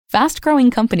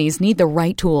Fast-growing companies need the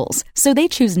right tools, so they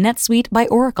choose NetSuite by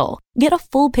Oracle. Get a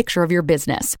full picture of your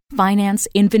business, finance,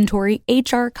 inventory,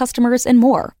 HR, customers, and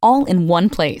more, all in one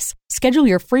place. Schedule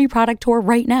your free product tour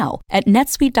right now at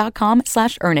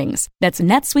netsuite.com/earnings. That's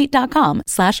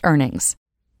netsuite.com/earnings.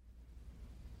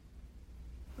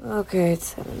 Okay,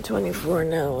 it's 7:24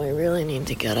 now. I really need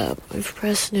to get up. I've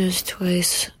pressed snooze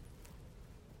twice.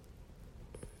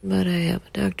 But I have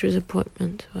a doctor's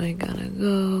appointment, so I gotta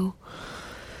go.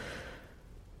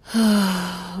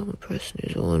 I'll press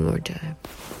snooze one more time.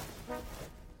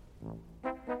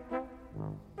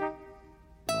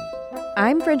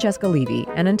 I'm Francesca Levy,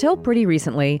 and until pretty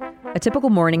recently, a typical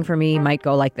morning for me might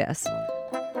go like this.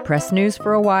 Press snooze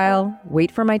for a while, wait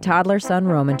for my toddler son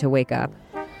Roman to wake up.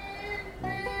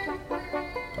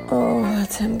 Oh,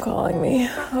 that's him calling me.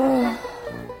 Oh.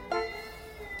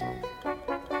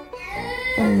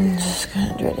 I'm just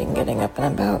kind of dreading getting up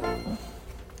and about.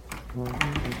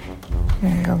 I'm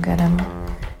gonna go get him.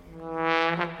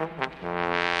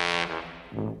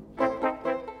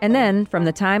 And then, from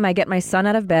the time I get my son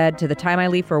out of bed to the time I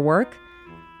leave for work,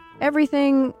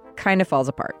 everything kind of falls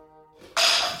apart.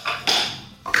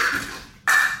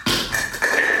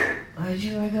 Why'd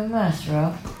you make a mess,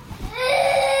 Ro?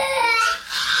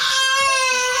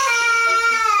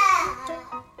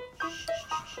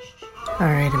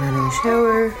 Alright, I'm out of the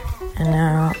shower, and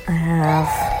now I have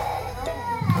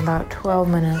about 12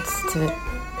 minutes to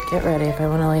get ready if I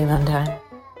want to leave on time.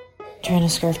 Trying to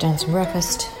scarf down some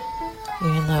breakfast,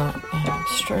 even though I'm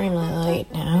extremely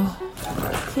late now.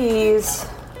 Keys,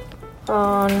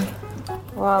 phone,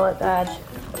 wallet, badge.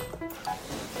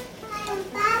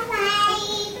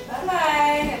 Bye-bye.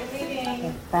 Bye-bye. I'm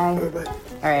leaving. Bye. Bye-bye.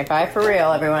 All right, bye for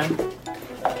real, everyone.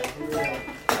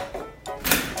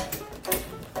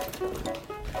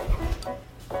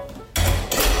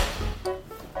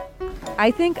 I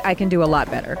think I can do a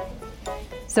lot better.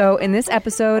 So in this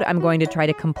episode, I'm going to try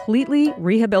to completely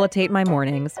rehabilitate my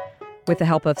mornings with the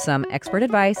help of some expert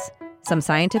advice, some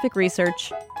scientific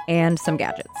research, and some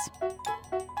gadgets.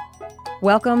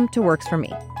 Welcome to Works For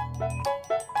Me.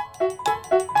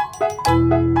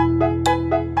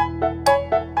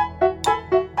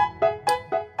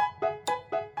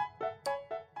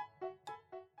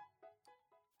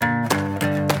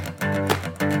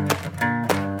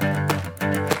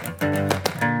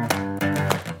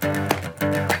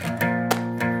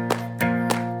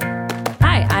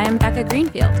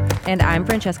 Greenfield. And I'm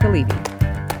Francesca Levy.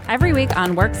 Every week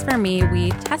on Works For Me,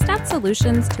 we test out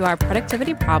solutions to our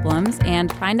productivity problems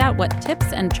and find out what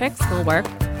tips and tricks will work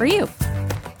for you.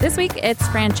 This week, it's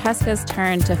Francesca's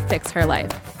turn to fix her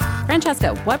life.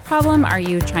 Francesca, what problem are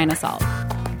you trying to solve?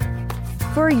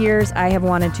 For years, I have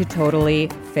wanted to totally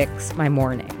fix my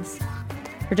mornings.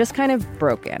 They're just kind of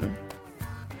broken.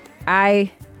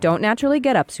 I don't naturally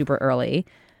get up super early.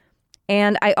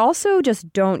 And I also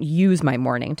just don't use my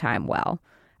morning time well.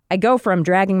 I go from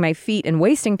dragging my feet and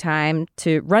wasting time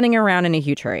to running around in a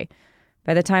huge hurry.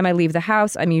 By the time I leave the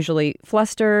house, I'm usually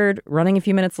flustered, running a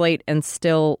few minutes late, and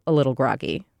still a little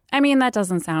groggy. I mean, that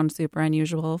doesn't sound super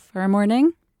unusual for a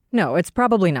morning. No, it's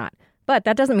probably not. But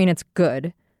that doesn't mean it's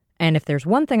good. And if there's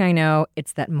one thing I know,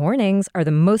 it's that mornings are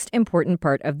the most important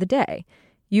part of the day.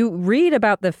 You read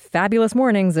about the fabulous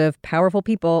mornings of powerful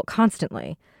people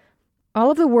constantly. All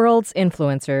of the world's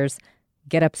influencers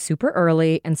get up super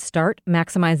early and start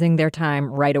maximizing their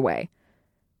time right away.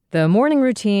 The morning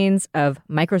routines of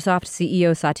Microsoft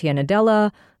CEO Satya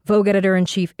Nadella, Vogue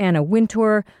editor-in-chief Anna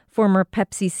Wintour, former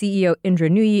Pepsi CEO Indra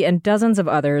Nooyi, and dozens of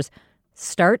others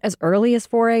start as early as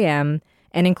 4 a.m.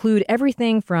 and include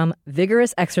everything from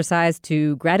vigorous exercise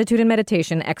to gratitude and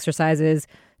meditation exercises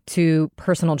to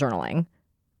personal journaling.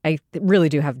 I really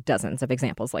do have dozens of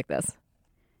examples like this.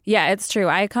 Yeah, it's true.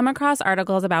 I come across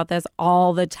articles about this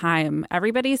all the time.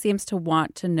 Everybody seems to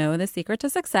want to know the secret to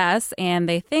success, and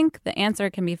they think the answer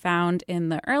can be found in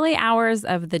the early hours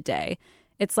of the day.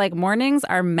 It's like mornings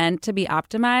are meant to be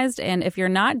optimized, and if you're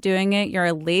not doing it, you're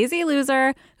a lazy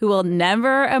loser who will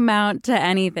never amount to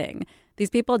anything.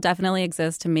 These people definitely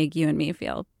exist to make you and me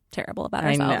feel terrible about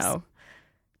ourselves. I know.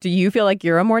 Do you feel like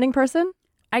you're a morning person?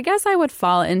 I guess I would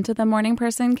fall into the morning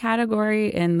person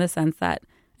category in the sense that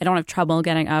I don't have trouble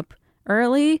getting up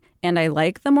early, and I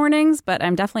like the mornings, but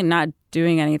I'm definitely not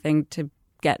doing anything to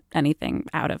get anything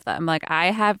out of them. Like, I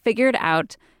have figured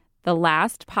out the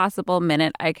last possible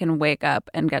minute I can wake up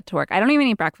and get to work. I don't even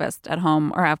eat breakfast at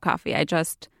home or have coffee. I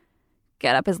just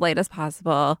get up as late as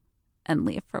possible and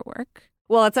leave for work.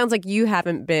 Well, it sounds like you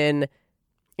haven't been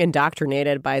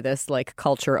indoctrinated by this like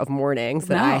culture of mornings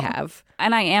that I have.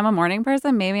 And I am a morning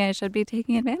person. Maybe I should be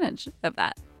taking advantage of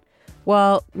that.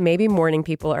 Well, maybe morning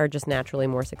people are just naturally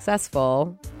more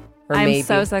successful. Or I'm maybe.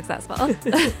 so successful.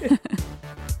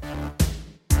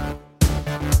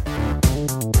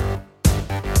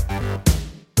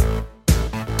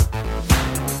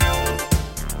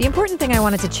 The important thing I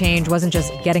wanted to change wasn't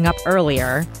just getting up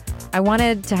earlier. I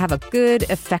wanted to have a good,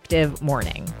 effective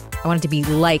morning. I wanted to be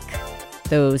like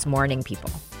those morning people.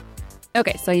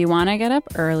 Okay, so you want to get up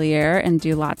earlier and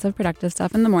do lots of productive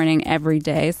stuff in the morning every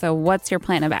day. So what's your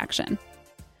plan of action?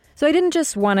 So I didn't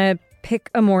just want to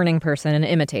pick a morning person and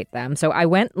imitate them. So I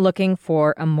went looking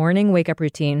for a morning wake-up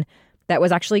routine that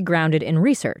was actually grounded in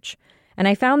research. And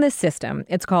I found this system.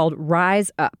 It's called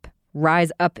R.I.S.E.U.P.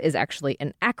 R.I.S.E.U.P is actually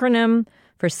an acronym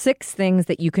for 6 things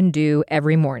that you can do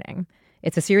every morning.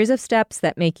 It's a series of steps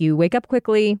that make you wake up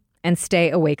quickly and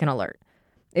stay awake and alert.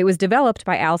 It was developed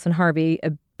by Allison Harvey,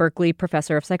 a Berkeley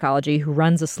professor of psychology who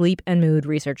runs a sleep and mood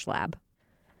research lab.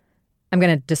 I'm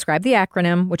going to describe the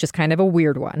acronym, which is kind of a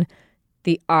weird one.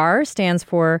 The R stands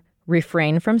for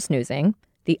refrain from snoozing.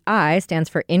 The I stands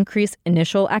for increase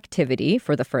initial activity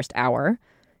for the first hour.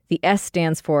 The S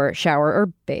stands for shower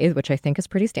or bathe, which I think is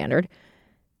pretty standard.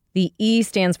 The E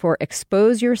stands for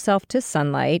expose yourself to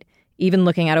sunlight. Even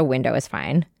looking out a window is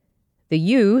fine. The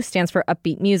U stands for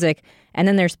upbeat music. And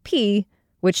then there's P,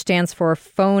 which stands for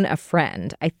phone a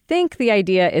friend. I think the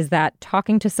idea is that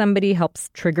talking to somebody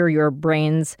helps trigger your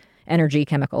brain's energy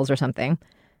chemicals or something.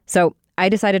 So I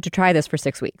decided to try this for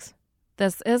 6 weeks.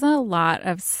 This is a lot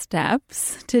of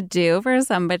steps to do for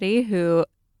somebody who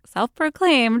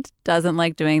self-proclaimed doesn't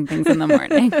like doing things in the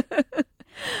morning.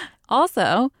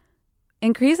 Also,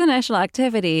 increase initial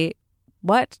activity.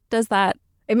 What does that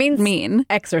mean?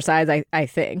 Exercise, I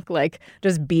think. Like,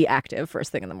 just be active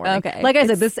first thing in the morning. Okay. Like I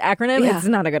said, this acronym, it's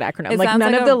not a good acronym. Like,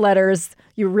 none of the letters,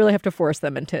 you really have to force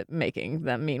them into making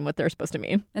them mean what they're supposed to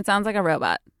mean. It sounds like a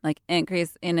robot. Like,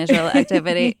 increase initial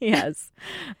activity. Yes.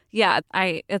 Yeah,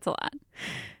 it's a lot.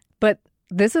 But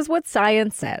this is what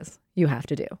science says you have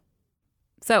to do.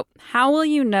 So how will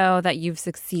you know that you've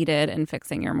succeeded in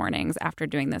fixing your mornings after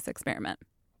doing this experiment?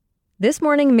 This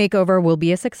morning makeover will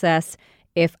be a success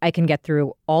if I can get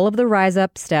through all of the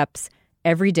R.I.S.E.U.P steps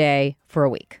every day for a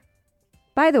week.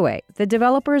 By the way, the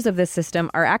developers of this system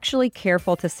are actually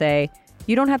careful to say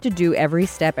you don't have to do every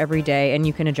step every day and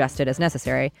you can adjust it as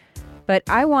necessary. But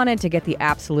I wanted to get the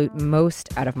absolute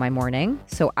most out of my morning,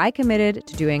 so I committed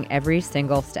to doing every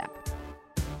single step.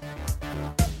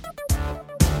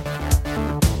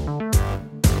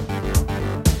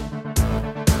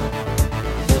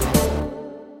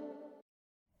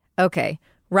 Okay,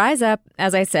 R.I.S.E.U.P,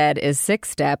 as I said, is 6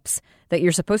 steps that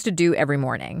you're supposed to do every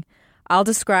morning. I'll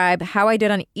describe how I did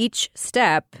on each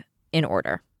step in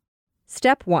order.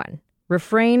 Step 1,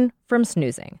 refrain from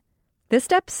snoozing. This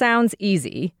step sounds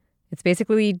easy. It's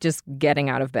basically just getting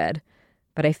out of bed.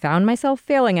 But I found myself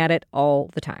failing at it all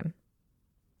the time.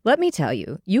 Let me tell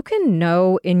you, you can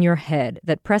know in your head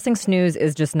that pressing snooze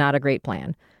is just not a great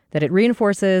plan, that it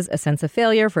reinforces a sense of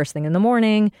failure first thing in the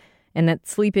morning, and that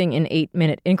sleeping in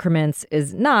 8-minute increments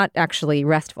is not actually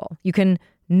restful. You can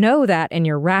know that in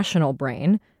your rational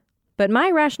brain, but my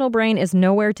rational brain is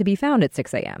nowhere to be found at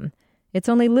 6 a.m. It's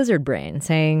only lizard brain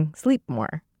saying, sleep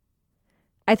more.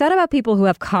 I thought about people who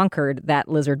have conquered that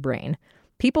lizard brain,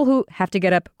 people who have to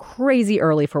get up crazy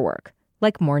early for work,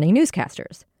 like morning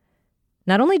newscasters.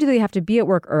 Not only do they have to be at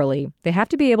work early, they have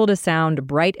to be able to sound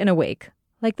bright and awake,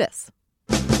 like this.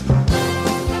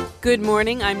 Good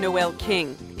morning, I'm Noelle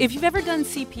King. If you've ever done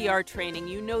CPR training,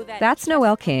 you know that... That's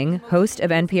Noelle King, host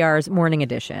of NPR's Morning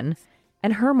Edition,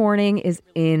 and her morning is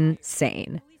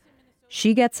insane.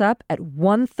 She gets up at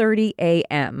 1:30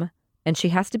 a.m., and she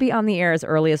has to be on the air as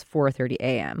early as 4:30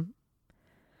 a.m.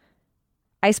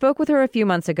 I spoke with her a few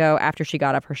months ago after she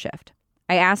got off her shift.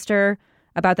 I asked her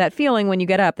about that feeling when you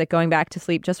get up that going back to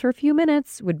sleep just for a few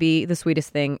minutes would be the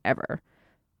sweetest thing ever.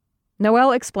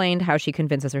 Noelle explained how she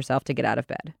convinces herself to get out of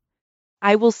bed.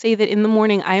 I will say that in the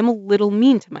morning, I am a little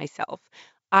mean to myself.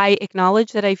 I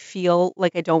acknowledge that I feel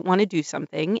like I don't want to do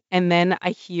something, and then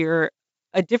I hear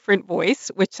a different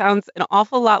voice, which sounds an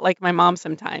awful lot like my mom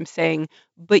sometimes, saying,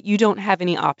 but you don't have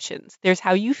any options. There's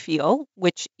how you feel,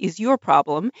 which is your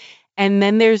problem, and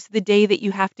then there's the day that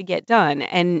you have to get done.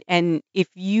 And if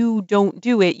you don't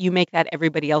do it, you make that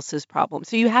everybody else's problem.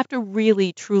 So you have to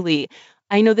really, truly...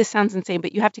 I know this sounds insane,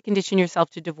 but you have to condition yourself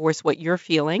to divorce what you're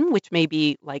feeling, which may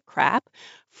be like crap,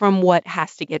 from what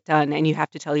has to get done. And you have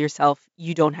to tell yourself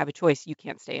you don't have a choice. You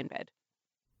can't stay in bed.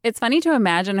 It's funny to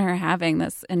imagine her having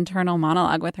this internal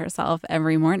monologue with herself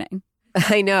every morning.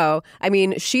 I know. I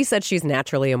mean, she said she's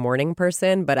naturally a morning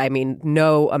person, but I mean,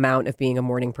 no amount of being a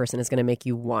morning person is going to make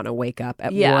you want to wake up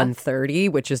at 1:30,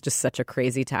 which is just such a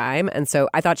crazy time. And so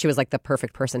I thought she was like the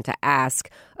perfect person to ask,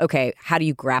 okay, how do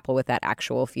you grapple with that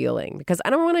actual feeling? Because I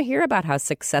don't want to hear about how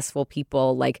successful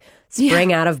people like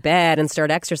spring out of bed and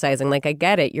start exercising. Like, I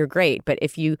get it. You're great. But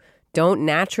if you don't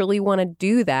naturally want to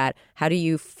do that, how do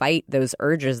you fight those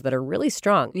urges that are really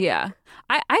strong? Yeah.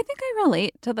 I think I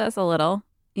relate to this a little.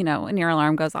 You know, when your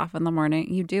alarm goes off in the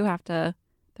morning, you do have to,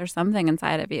 there's something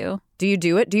inside of you. Do you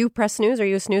do it? Do you press snooze? Are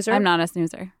you a snoozer? I'm not a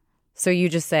snoozer. So you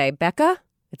just say, Becca,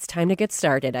 it's time to get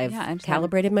started. I've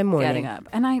calibrated my morning. Getting up.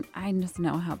 And I just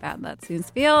know how bad that snooze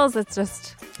feels. It's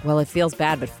just... Well, it feels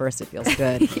bad, but first it feels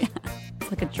good. Yeah. It's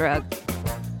like a drug.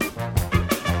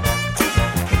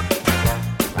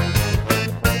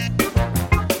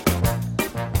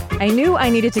 I knew I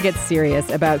needed to get serious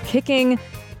about kicking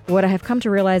what I have come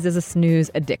to realize is a snooze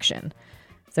addiction.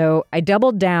 So I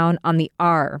doubled down on the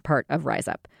R part of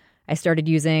R.I.S.E.U.P. I started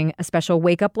using a special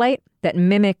wake-up light that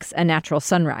mimics a natural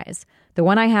sunrise. The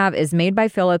one I have is made by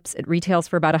Philips. It retails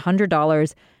for about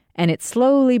 $100, and it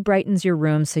slowly brightens your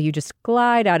room so you just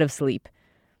glide out of sleep.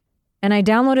 And I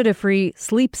downloaded a free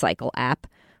sleep cycle app,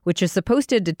 which is supposed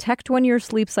to detect when your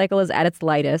sleep cycle is at its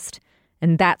lightest,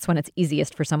 and that's when it's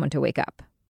easiest for someone to wake up.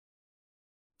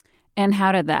 And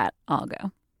how did that all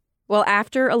go? Well,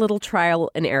 after a little trial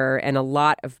and error and a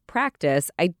lot of practice,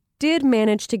 I did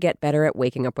manage to get better at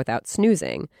waking up without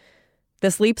snoozing. The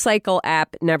Sleep Cycle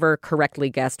app never correctly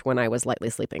guessed when I was lightly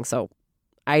sleeping, so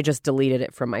I just deleted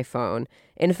it from my phone.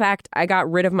 In fact, I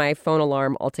got rid of my phone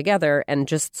alarm altogether and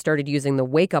just started using the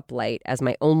wake-up light as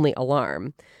my only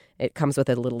alarm. It comes with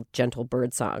a little gentle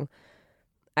bird song.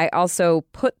 I also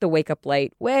put the wake-up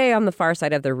light way on the far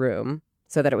side of the room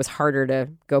so that it was harder to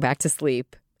go back to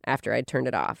sleep after I'd turned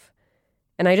it off.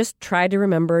 And I just tried to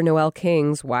remember Noel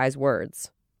King's wise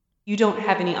words. You don't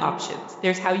have any options.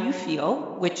 There's how you feel,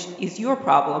 which is your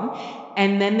problem.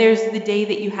 And then there's the day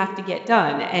that you have to get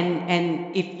done.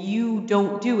 And if you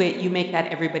don't do it, you make that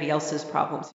everybody else's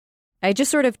problems. I just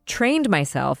sort of trained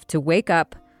myself to wake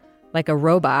up like a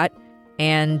robot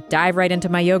and dive right into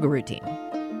my yoga routine.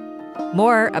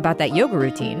 More about that yoga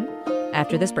routine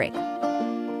after this break.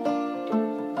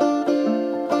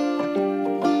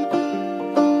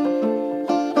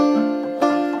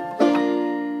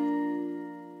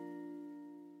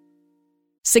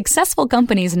 Successful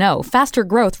companies know faster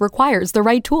growth requires the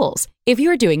right tools. If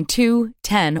you're doing 2,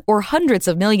 10, or hundreds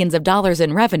of millions of dollars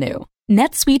in revenue,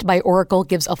 NetSuite by Oracle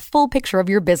gives a full picture of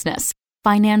your business.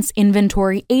 Finance,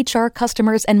 inventory, HR,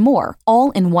 customers, and more,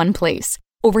 all in one place.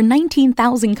 Over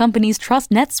 19,000 companies trust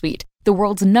NetSuite, the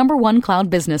world's #1 cloud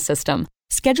business system.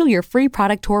 Schedule your free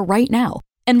product tour right now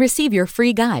and receive your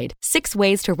free guide, 6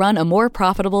 ways to run a more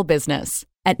profitable business,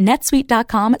 at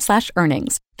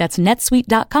netsuite.com/earnings. That's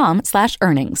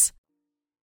netsuite.com/earnings.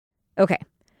 Okay,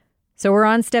 so we're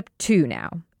on step 2 now,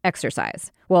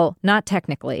 exercise. Well, not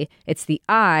technically. It's the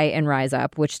I in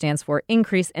R.I.S.E.U.P, which stands for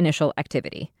Increase Initial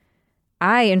Activity.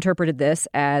 I interpreted this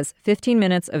as 15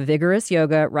 minutes of vigorous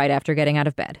yoga right after getting out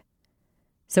of bed.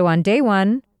 So on day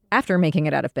 1, after making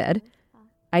it out of bed,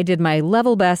 I did my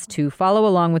level best to follow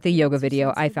along with the yoga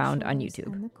video I found on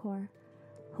YouTube. And the core.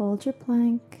 Hold your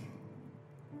plank.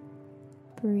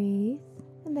 Breathe.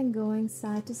 And then going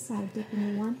side to side,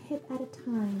 dipping one hip at a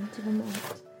time to the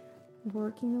left.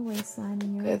 Working the waistline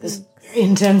in your This is obliques. very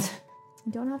intense.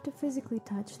 You don't have to physically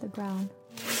touch the ground.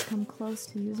 Just come close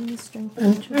to using the strength.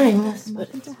 I'm trying this, come but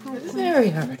up into high it's plank, very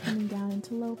hard. Coming down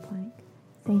into low plank.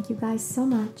 Thank you guys so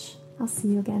much. I'll see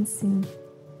you again soon.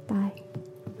 Bye.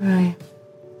 Bye.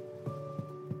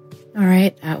 All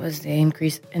right, that was the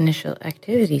increased initial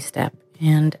activity step.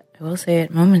 And I will say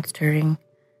at moments during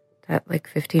that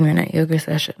 15-minute yoga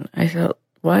session, I felt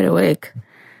wide awake.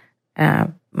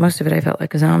 Most of it I felt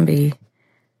like a zombie.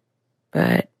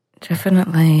 But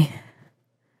definitely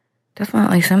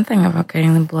something about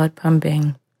getting the blood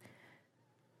pumping.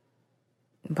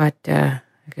 But I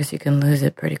guess you can lose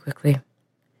it pretty quickly.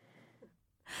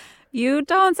 You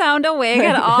don't sound awake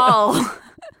at all.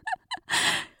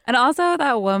 And also,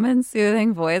 that woman's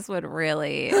soothing voice would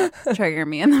really trigger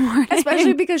me in the morning.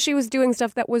 Especially because she was doing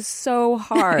stuff that was so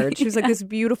hard. She was like this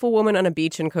beautiful woman on a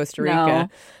beach in Costa Rica.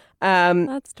 No,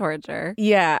 that's torture.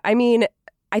 Yeah, I mean,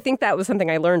 I think that was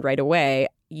something I learned right away.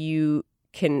 You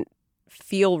can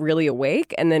feel really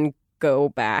awake and then go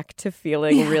back to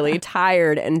feeling really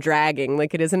tired and dragging.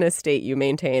 Like it isn't a state you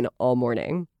maintain all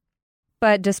morning.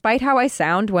 But despite how I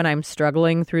sound when I'm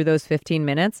struggling through those 15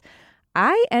 minutes,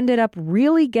 I ended up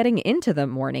really getting into the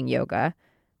morning yoga.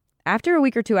 After a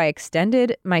week or two, I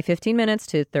extended my 15 minutes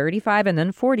to 35 and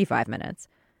then 45 minutes.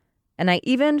 And I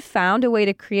even found a way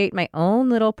to create my own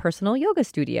little personal yoga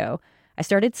studio. I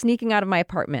started sneaking out of my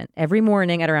apartment every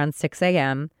morning at around 6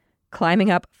 a.m.,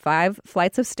 climbing up 5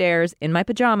 flights of stairs in my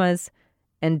pajamas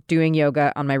and doing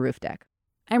yoga on my roof deck.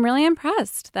 I'm really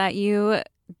impressed that you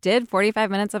did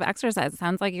 45 minutes of exercise. It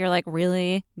sounds like you're like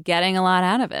really getting a lot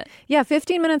out of it. Yeah,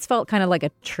 15 minutes felt kind of like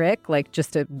a trick, like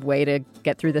just a way to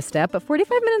get through the step. But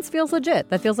 45 minutes feels legit.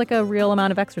 That feels like a real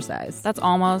amount of exercise. That's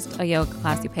almost a yoga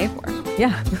class you pay for.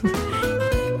 Yeah.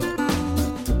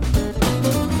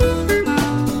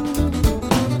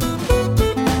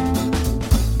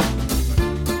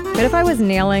 But if I was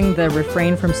nailing the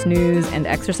refrain from snooze and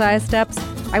exercise steps,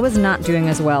 I was not doing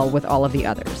as well with all of the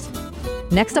others.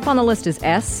 Next up on the list is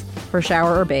S for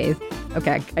shower or bathe.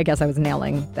 Okay, I guess I was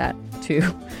nailing that too.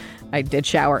 I did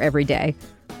shower every day.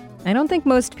 I don't think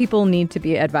most people need to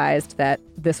be advised that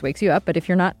this wakes you up, but if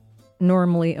you're not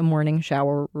normally a morning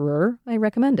showerer, I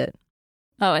recommend it.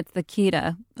 Oh, it's the key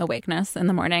to awakeness in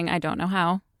the morning. I don't know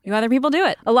how you other people do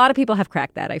it. A lot of people have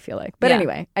cracked that, I feel like. But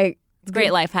anyway, it's a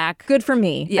great life hack. Good for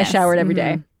me. Yes. I showered every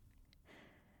day.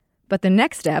 But the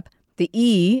next step, the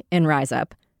E in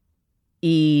R.I.S.E.U.P,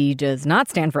 E does not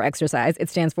stand for exercise. It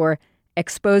stands for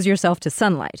expose yourself to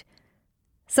sunlight.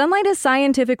 Sunlight is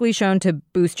scientifically shown to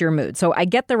boost your mood, so I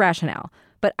get the rationale.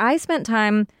 But I spent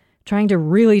time trying to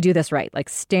really do this right, like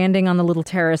standing on the little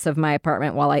terrace of my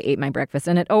apartment while I ate my breakfast,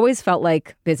 and it always felt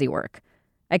like busy work.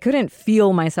 I couldn't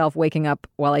feel myself waking up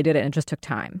while I did it, and it just took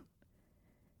time.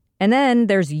 And then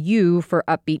there's U for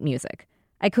upbeat music.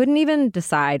 I couldn't even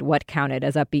decide what counted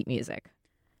as upbeat music.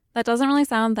 That doesn't really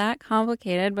sound that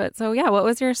complicated, but so yeah, what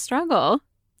was your struggle?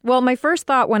 Well, my first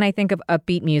thought when I think of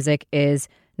upbeat music is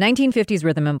 1950s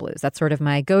rhythm and blues. That's sort of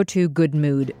my go-to good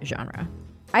mood genre.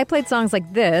 I played songs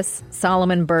like this,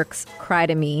 Solomon Burke's Cry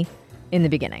to Me, in the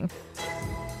beginning.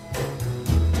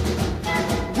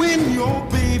 When your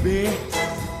baby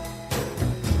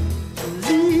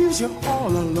leaves you all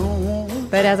alone.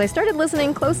 But as I started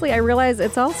listening closely, I realized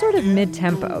it's all sort of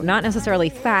mid-tempo, not necessarily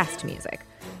fast music.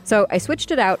 So I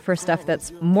switched it out for stuff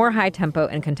that's more high-tempo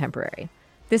and contemporary.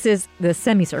 This is the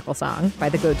Semicircle song by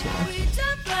the Go Team.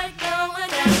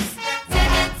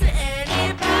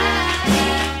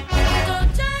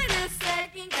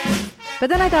 But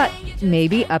then I thought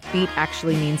maybe upbeat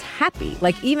actually means happy.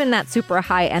 Like even that super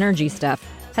high energy stuff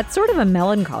had sort of a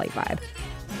melancholy vibe.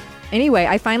 Anyway,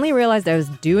 I finally realized I was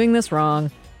doing this wrong.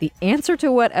 The answer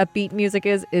to what upbeat music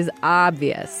is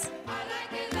obvious.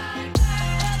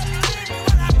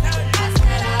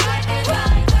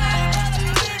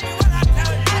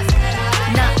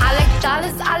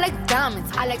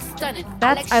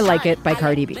 That's I Like It by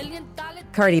Cardi B.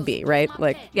 Cardi B, right?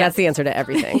 Like, that's the answer to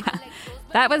everything. Yeah.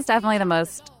 That was definitely the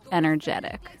most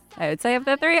energetic, I would say, of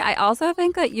the three. I also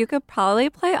think that you could probably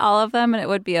play all of them and it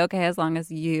would be okay as long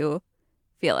as you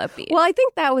feel upbeat. Well, I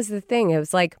think that was the thing. It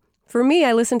was like, for me,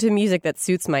 I listen to music that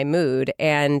suits my mood,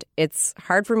 and it's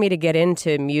hard for me to get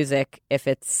into music if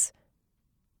it's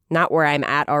not where I'm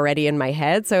at already in my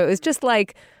head. So it was just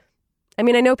like, I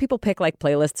mean, I know people pick like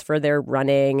playlists for their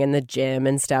running and the gym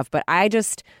and stuff, but I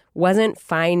just wasn't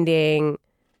finding,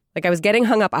 like I was getting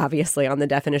hung up obviously on the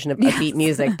definition of upbeat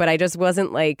music, but I just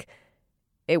wasn't like,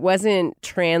 it wasn't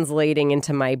translating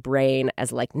into my brain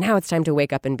as like, now it's time to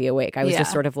wake up and be awake. I was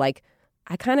just sort of like,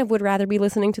 I kind of would rather be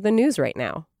listening to the news right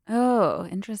now. Oh,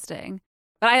 interesting.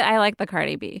 But I like the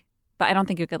Cardi B, but I don't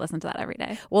think you could listen to that every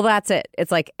day. Well, that's it.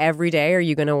 It's like every day are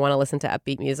you going to want to listen to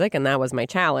upbeat music? And that was my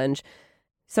challenge.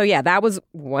 So yeah, that was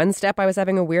one step I was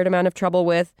having a weird amount of trouble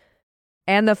with.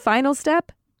 And the final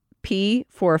step, P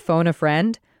for phone a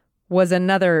friend, was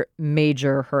another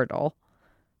major hurdle.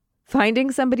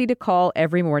 Finding somebody to call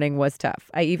every morning was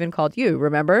tough. I even called you,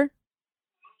 remember?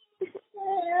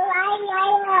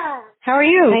 How are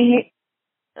you?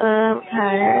 I'm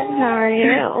tired. How are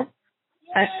you?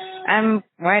 I'm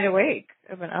wide awake.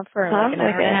 I've been up for like an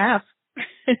hour and a half.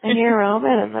 I hear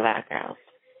Robin in the background.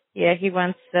 Yeah, he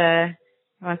wants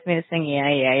me to sing Yeah,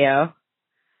 Yeah, Yo.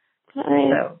 So.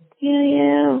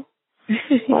 Yeah,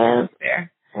 yeah.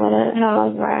 How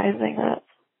is rising up?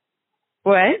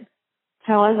 What?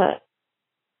 How is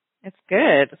it? It's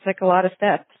good. It's like a lot of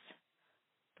steps.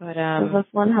 But is this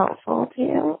one helpful to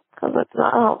you? Because it's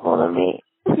not helpful to me.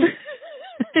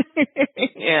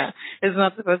 Yeah, it's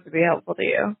not supposed to be helpful to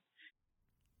you.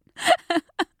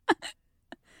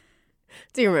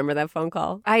 Do you remember that phone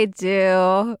call? I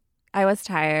do. I was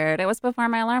tired. It was before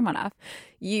my alarm went off.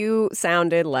 You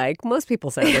sounded like most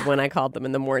people sounded when I called them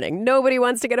in the morning. Nobody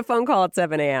wants to get a phone call at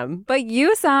 7 a.m. But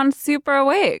you sound super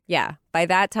awake. Yeah. By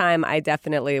that time, I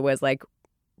definitely was like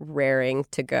raring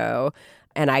to go.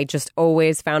 And I just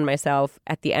always found myself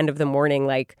at the end of the morning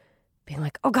like being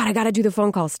like, oh God, I got to do the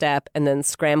phone call step, and then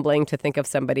scrambling to think of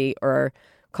somebody, or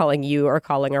calling you, or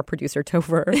calling our producer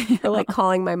Topher, or like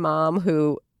calling my mom,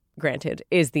 who, granted,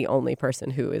 is the only person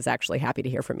who is actually happy to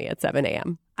hear from me at 7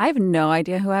 a.m. I have no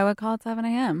idea who I would call at 7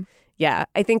 a.m. Yeah,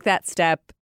 I think that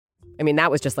step, I mean,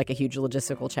 that was just like a huge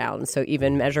logistical challenge. So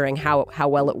even measuring how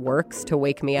well it works to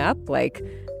wake me up, like,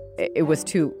 it was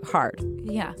too hard.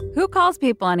 Yeah. Who calls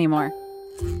people anymore?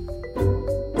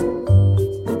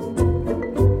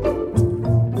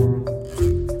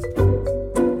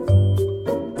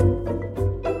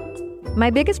 My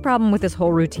biggest problem with this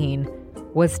whole routine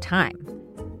was time.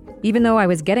 Even though I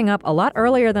was getting up a lot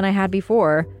earlier than I had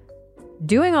before,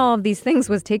 doing all of these things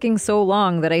was taking so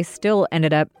long that I still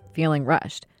ended up feeling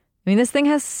rushed. I mean, this thing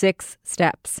has 6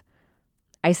 steps.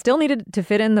 I still needed to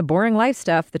fit in the boring life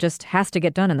stuff that just has to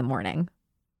get done in the morning.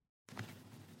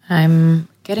 I'm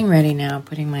getting ready now,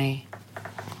 putting my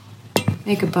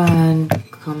makeup on,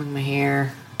 combing my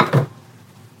hair,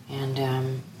 and I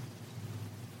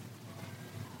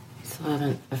still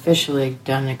haven't officially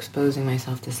done exposing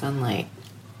myself to sunlight.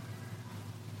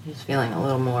 I'm just feeling a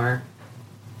little more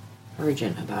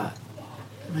urgent about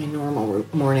my normal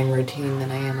morning routine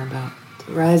than I am about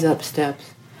the R.I.S.E.U.P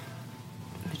steps.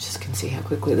 I just can see how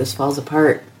quickly this falls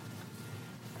apart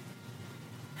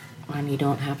when you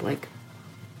don't have, like,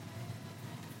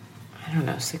 I don't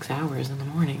know, 6 hours in the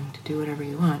morning to do whatever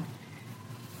you want.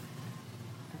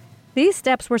 These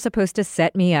steps were supposed to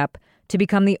set me up to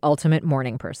become the ultimate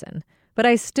morning person, but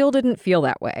I still didn't feel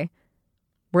that way.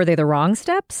 Were they the wrong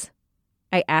steps?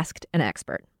 I asked an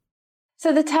expert.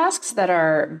 So the tasks that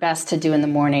are best to do in the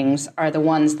mornings are the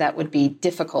ones that would be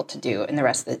difficult to do in the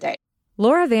rest of the day.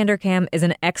 Laura Vanderkam is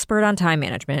an expert on time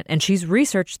management, and she's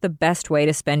researched the best way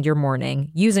to spend your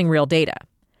morning using real data.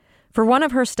 For one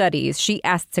of her studies, she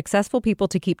asked successful people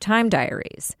to keep time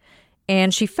diaries,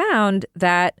 and she found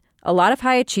that a lot of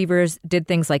high achievers did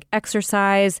things like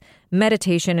exercise,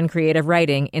 meditation, and creative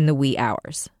writing in the wee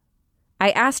hours.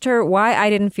 I asked her why I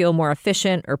didn't feel more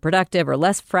efficient or productive or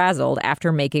less frazzled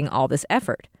after making all this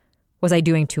effort. Was I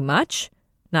doing too much?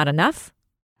 Not enough?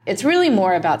 It's really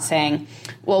more about saying,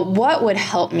 well, what would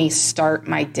help me start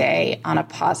my day on a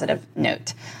positive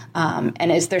note?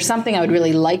 And is there something I would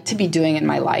really like to be doing in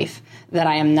my life that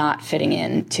I am not fitting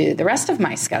into the rest of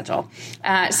my schedule?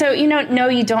 So, no,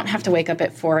 you don't have to wake up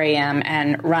at 4 a.m.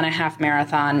 and run a half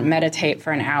marathon, meditate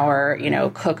for an hour,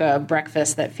 cook a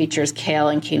breakfast that features kale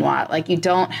and quinoa. Like, you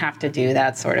don't have to do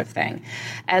that sort of thing.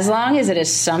 As long as it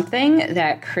is something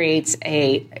that creates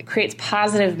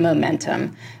positive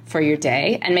momentum for your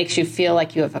day and makes you feel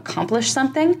like you have accomplished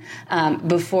something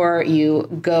before you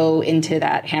go into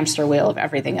that hamster wheel of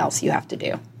everything else you have to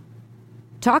do.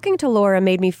 Talking to Laura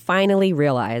made me finally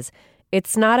realize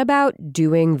it's not about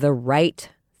doing the right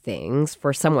things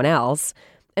for someone else,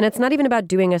 and it's not even about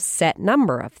doing a set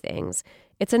number of things.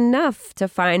 It's enough to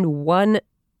find one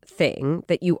thing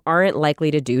that you aren't likely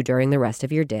to do during the rest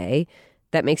of your day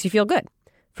that makes you feel good.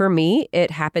 For me,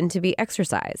 it happened to be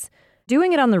exercise.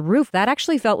 Doing it on the roof, that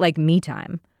actually felt like me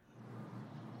time.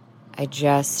 I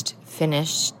just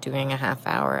finished doing a half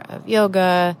hour of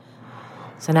yoga.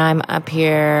 So now I'm up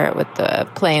here with the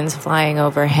planes flying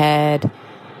overhead.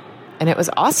 And it was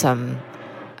awesome.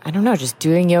 I don't know, just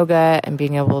doing yoga and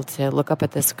being able to look up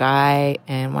at the sky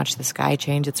and watch the sky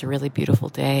change. It's a really beautiful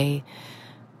day.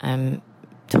 I'm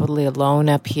totally alone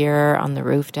up here on the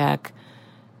roof deck.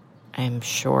 I'm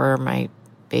sure my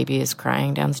baby is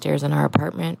crying downstairs in our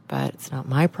apartment, but it's not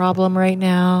my problem right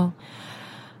now.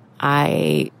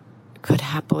 I could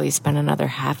happily spend another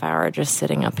half hour just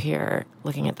sitting up here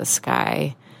looking at the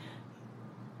sky.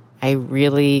 I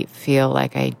really feel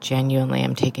like I genuinely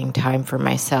am taking time for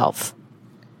myself.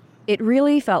 It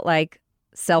really felt like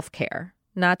self-care.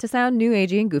 Not to sound new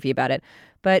agey and goofy about it,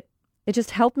 but it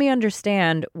just helped me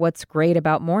understand what's great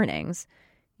about mornings.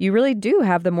 You really do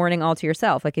have the morning all to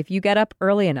yourself. Like, if you get up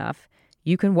early enough,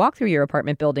 you can walk through your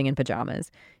apartment building in pajamas.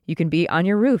 You can be on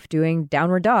your roof doing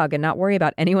downward dog and not worry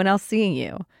about anyone else seeing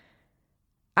you.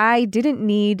 I didn't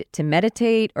need to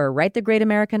meditate or write the great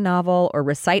American novel or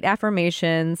recite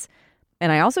affirmations.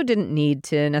 And I also didn't need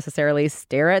to necessarily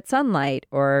stare at sunlight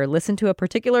or listen to a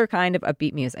particular kind of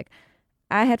upbeat music.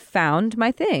 I had found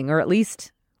my thing, or at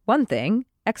least one thing,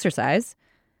 exercise.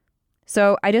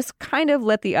 So I just kind of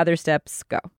let the other steps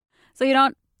go. So you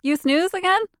don't use snooze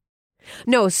again?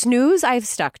 No, snooze I've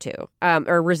stuck to,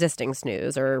 or resisting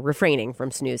snooze or refraining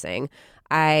from snoozing.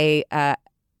 I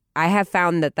have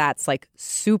found that that's like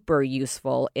super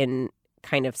useful in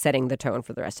kind of setting the tone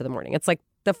for the rest of the morning. It's like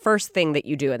the first thing that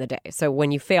you do in the day. So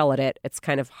when you fail at it, it's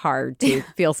kind of hard to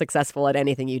feel successful at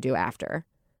anything you do after.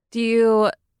 Do you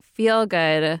feel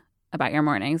good about your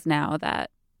mornings now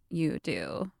that you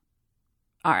do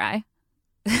RI?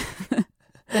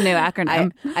 The new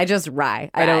acronym. I just RI.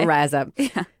 I don't rise up.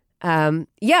 Yeah,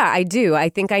 I do. I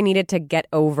think I needed to get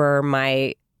over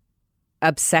my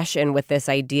obsession with this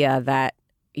idea that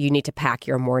you need to pack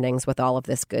your mornings with all of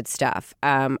this good stuff.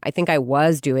 I think I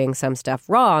was doing some stuff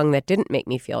wrong that didn't make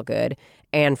me feel good.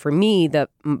 And for me, the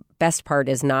best part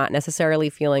is not necessarily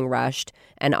feeling rushed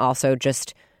and also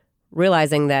just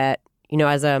realizing that, you know,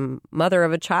 as a mother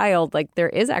of a child, like there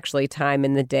is actually time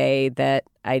in the day that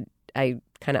I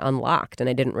kind of unlocked and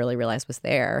I didn't really realize was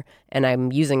there. And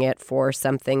I'm using it for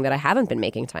something that I haven't been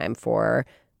making time for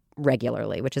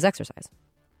regularly, which is exercise.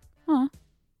 Huh.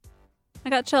 I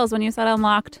got chills when you said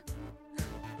unlocked.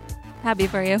 Happy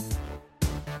for you.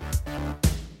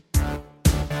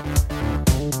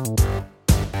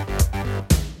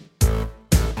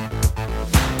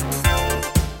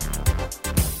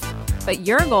 But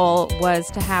your goal was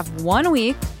to have 1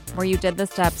 week where you did the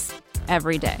steps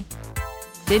every day.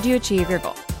 Did you achieve your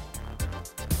goal?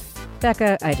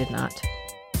 Becca, I did not.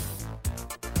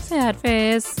 Sad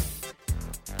face.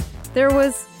 There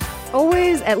was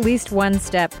always at least one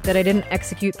step that I didn't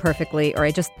execute perfectly or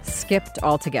I just skipped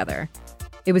altogether.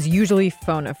 It was usually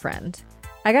phone a friend.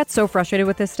 I got so frustrated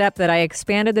with this step that I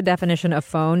expanded the definition of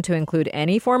phone to include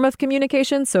any form of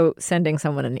communication, so sending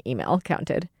someone an email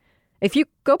counted. If you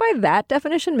go by that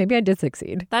definition, maybe I did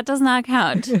succeed. That does not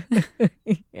count.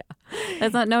 Yeah.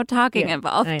 There's no talking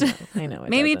involved. I know.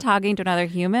 Maybe talking to another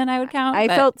human I would count. I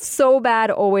felt so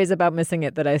bad always about missing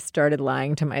it that I started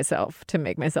lying to myself to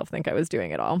make myself think I was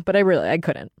doing it all. But I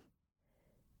couldn't.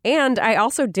 And I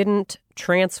also didn't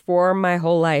transform my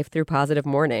whole life through positive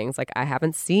mornings. Like, I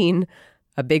haven't seen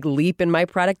a big leap in my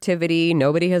productivity.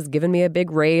 Nobody has given me a big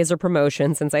raise or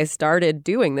promotion since I started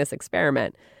doing this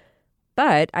experiment.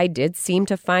 But I did seem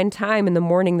to find time in the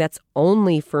morning that's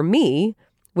only for me,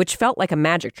 which felt like a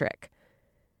magic trick.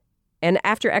 And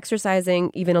after exercising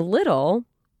even a little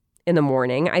in the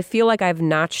morning, I feel like I've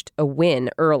notched a win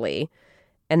early.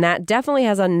 And that definitely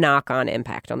has a knock-on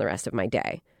impact on the rest of my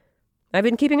day. I've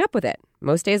been keeping up with it.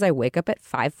 Most days I wake up at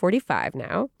 5:45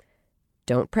 now,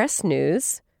 don't press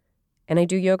snooze, and I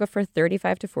do yoga for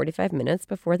 35 to 45 minutes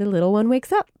before the little one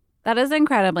wakes up. That is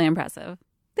incredibly impressive.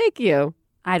 Thank you.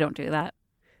 I don't do that.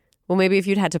 Well, maybe if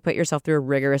you'd had to put yourself through a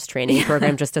rigorous training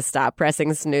program just to stop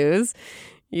pressing snooze,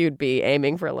 you'd be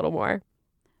aiming for a little more.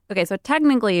 Okay, so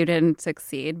technically you didn't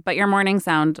succeed, but your mornings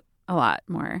sound a lot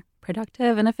more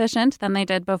productive and efficient than they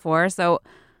did before. So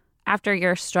after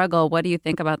your struggle, what do you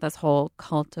think about this whole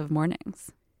cult of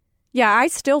mornings? Yeah, I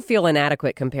still feel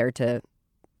inadequate compared to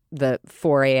the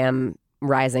 4 a.m.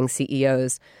 rising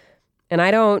CEOs. And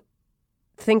I don't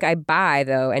think I buy,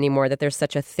 though, anymore that there's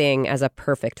such a thing as a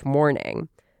perfect morning.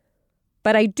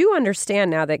 But I do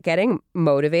understand now that getting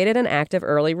motivated and active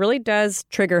early really does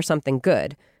trigger something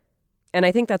good. And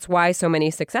I think that's why so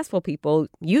many successful people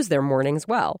use their mornings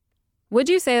well. Would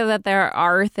you say that there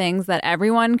are things that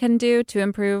everyone can do to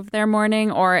improve their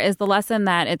morning, or is the lesson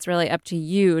that it's really up to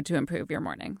you to improve your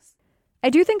mornings? I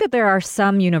do think that there are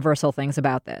some universal things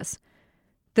about this.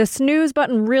 The snooze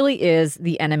button really is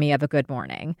the enemy of a good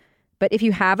morning. But if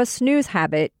you have a snooze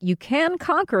habit, you can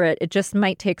conquer it. It just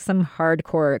might take some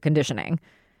hardcore conditioning.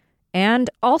 And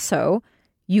also,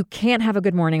 you can't have a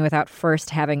good morning without first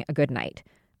having a good night.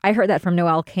 I heard that from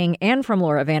Noelle King and from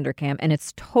Laura Vanderkam, and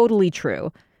it's totally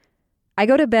true. I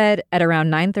go to bed at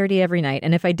around 9:30 every night,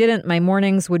 and if I didn't, my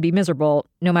mornings would be miserable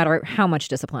no matter how much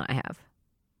discipline I have.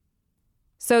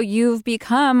 So you've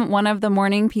become one of the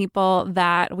morning people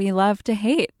that we love to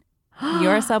hate.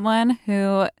 You're someone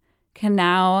who can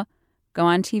now go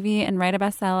on TV and write a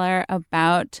bestseller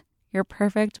about your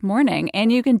perfect morning, and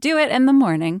you can do it in the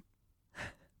morning.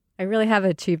 I really have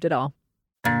achieved it all.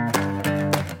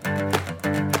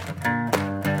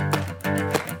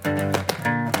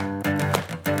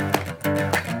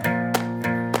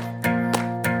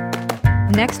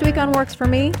 Next week on Works For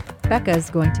Me, Becca's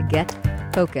going to get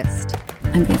focused.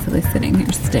 I'm basically sitting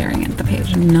here staring at the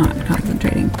page and not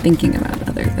concentrating, thinking about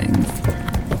other things.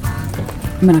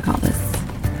 I'm going to call this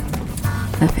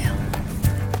a fail.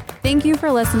 Thank you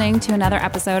for listening to another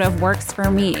episode of Works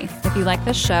For Me. If you like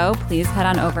this show, please head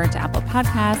on over to Apple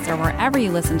Podcasts or wherever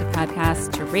you listen to podcasts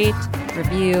to rate,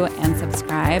 review, and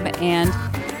subscribe. And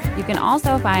you can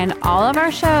also find all of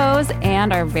our shows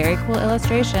and our very cool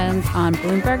illustrations on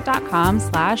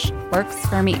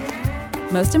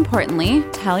Bloomberg.com/worksforme. Most importantly,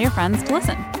 tell your friends to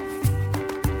listen.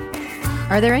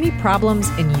 Are there any problems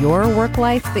in your work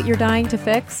life that you're dying to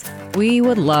fix? We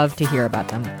would love to hear about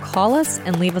them. Call us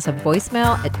and leave us a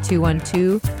voicemail at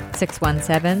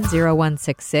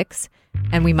 212-617-0166,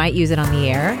 and we might use it on the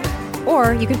air.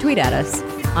 Or you can tweet at us.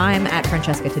 I'm at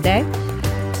Francesca Today.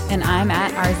 And I'm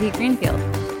at RZ Greenfield.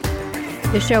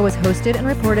 The show was hosted and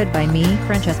reported by me,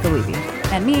 Francesca Levy.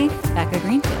 And me, Becca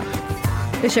Greenfield.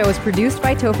 The show was produced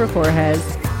by Topher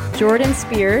Forges. Jordan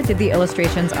Spear did the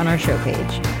illustrations on our show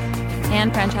page.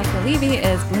 And Francesca Levy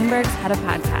is Bloomberg's head of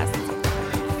podcasts.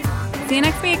 See you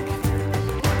next week.